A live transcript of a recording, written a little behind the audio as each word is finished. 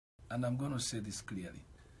and I'm going to say this clearly,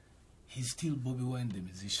 he's still Bobi Wine the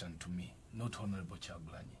musician to me, not Honorable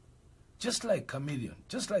Kyagulanyi. Just like Chameleon,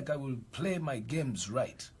 just like I will play my games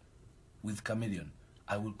right with Chameleon,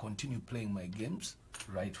 I will continue playing my games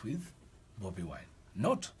right with Bobi Wine,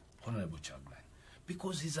 not Honorable Kyagulanyi,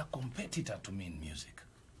 because he's a competitor to me in music,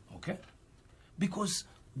 okay? Because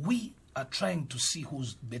we are trying to see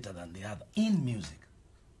who's better than the other in music,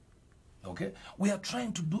 okay? We are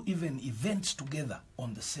trying to do even events together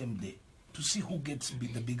on the same day to see who gets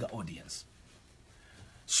the bigger audience.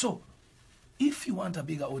 So, if you want a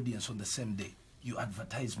bigger audience on the same day, you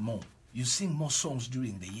advertise more, you sing more songs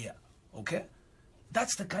during the year, okay?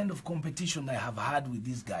 That's the kind of competition I have had with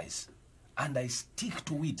these guys, and I stick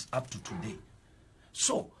to it up to today.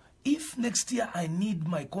 So, if next year I need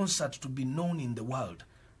my concert to be known in the world,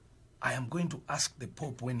 I am going to ask the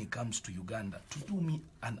Pope when he comes to Uganda to do me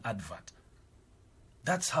an advert.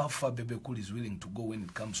 That's how far Bebe is willing to go when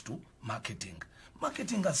it comes to marketing.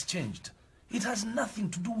 Marketing has changed. It has nothing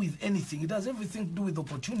to do with anything. It has everything to do with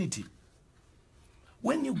opportunity.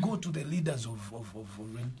 When you go to the leaders of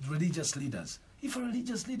religious leaders, if a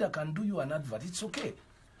religious leader can do you an advert, it's okay.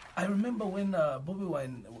 I remember when Bobi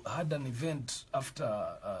Wine had an event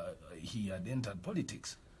after he had entered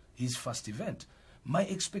politics, his first event. My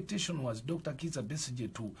expectation was Dr. Kizza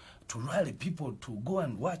Besigye to rally people to go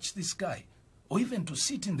and watch this guy, or even to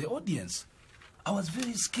sit in the audience. I was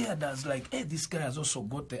very scared. I was like, hey, this guy has also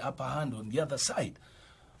got the upper hand on the other side.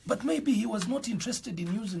 But maybe he was not interested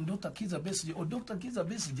in using Dr. Kizza Besigye, or Dr. Kizza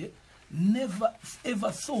Besigye never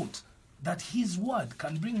ever thought that his word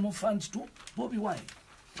can bring more fans to Bobi Wine.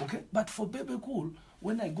 Okay? But for Bebe Cool,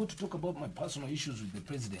 when I go to talk about my personal issues with the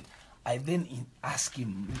president, I then ask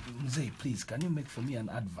him, Mzee, please, can you make for me an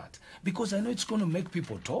advert? Because I know it's going to make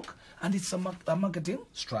people talk, and it's a marketing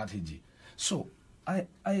strategy. So, I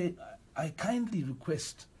kindly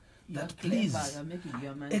request that please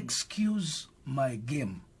excuse my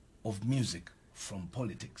game of music from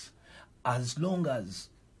politics. As long as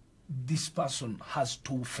this person has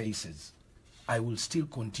two faces, I will still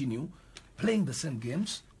continue playing the same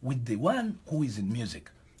games with the one who is in music.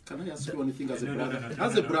 Can I ask you anything as a brother?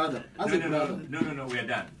 As a brother. As a brother. No, we are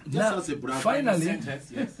done. Just as a brother. Finally,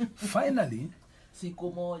 yes. finally,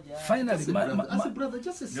 as a brother,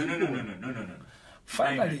 just a simple. No.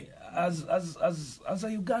 Finally, as a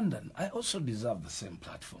Ugandan, I also deserve the same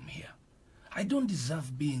platform here. I don't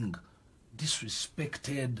deserve being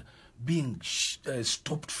disrespected, being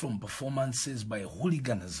stopped from performances by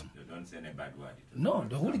hooliganism. You don't say any bad word. No,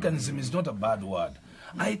 the hooliganism is not a bad word.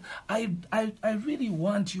 I really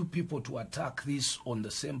want you people to attack this on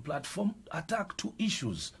the same platform. Attack two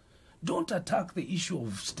issues. Don't attack the issue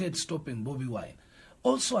of state stopping Bobi Wine.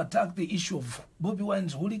 Also attack the issue of Bobi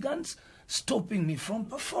Wine's hooligans stopping me from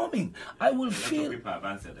performing. I will feel... People have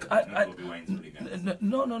answered that. Bobi Wine's hooligans.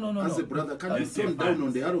 No. As a brother, can you tone down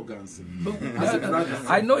on the arrogance? As a brother.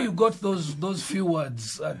 I know you got those few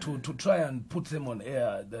words to try and put them on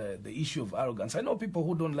air, the issue of arrogance. I know people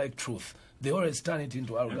who don't like truth. They always turn it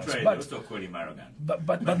into arrogance. Don't try, also call him arrogant.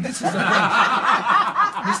 But this is the point.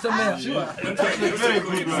 Mr. Mayor. Sure. Very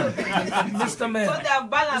good one. Mr. Mayor. So they have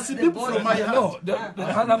balanced the body.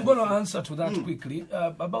 And I'm going to answer to that quickly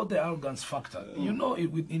about the arrogance factor. You know,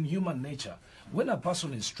 in human nature, when a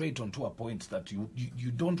person is straight onto a point that you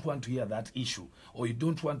don't want to hear that issue, or you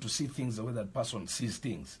don't want to see things the way that person sees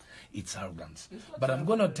things, it's arrogance. But I'm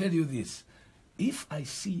going to tell you this. If I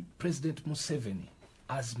see President Museveni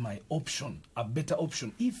as my option, a better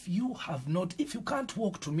option, if you can't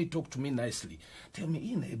talk to me nicely, tell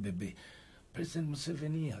me, Bebe, President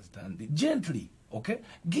Museveni has done this. Gently, okay?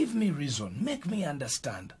 Give me reason. Make me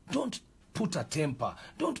understand. Don't put a temper.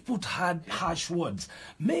 Don't put harsh words.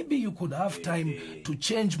 Maybe you could have time to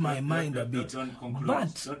change my mind a bit. Don't conclude.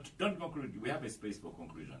 But don't conclude. We have a space for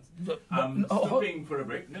conclusions. Stopping for a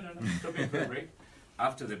break. No. Stopping for a break.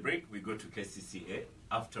 After the break, we go to KCCA.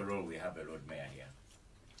 After all, we have a Lord Mayor here.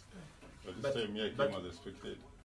 But this time, yeah, came as expected.